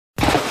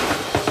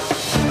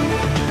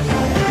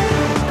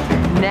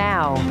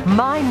Now,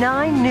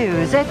 My9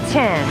 News at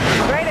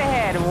 10. Straight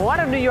ahead, one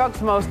of New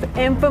York's most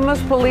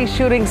infamous police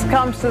shootings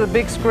comes to the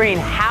big screen.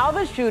 How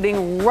the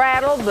shooting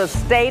rattled the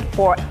state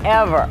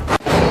forever.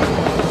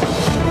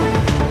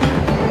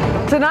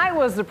 Tonight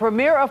was the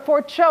premiere of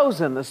For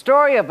Chosen, the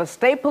story of a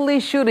state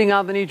police shooting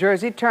on the New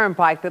Jersey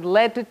Turnpike that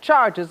led to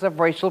charges of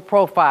racial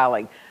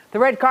profiling. The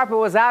red carpet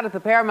was out at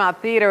the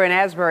Paramount Theater in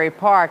Asbury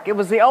Park. It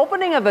was the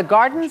opening of the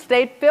Garden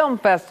State Film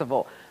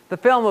Festival. The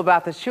film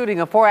about the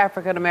shooting of 4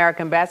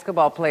 African-American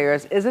basketball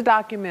players is a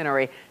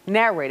documentary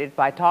narrated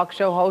by talk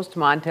show host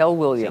Montel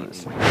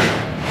Williams.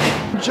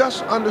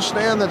 Just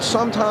understand that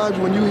sometimes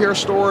when you hear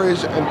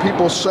stories and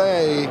people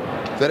say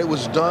that it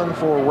was done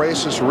for a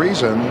racist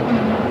reason,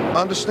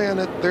 understand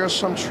that there's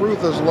some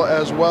truth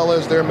as well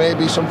as there may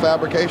be some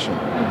fabrication,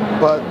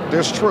 but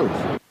there's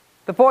truth.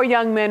 The 4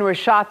 young men were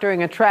shot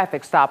during a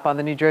traffic stop on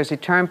the New Jersey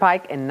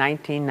Turnpike in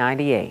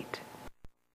 1998.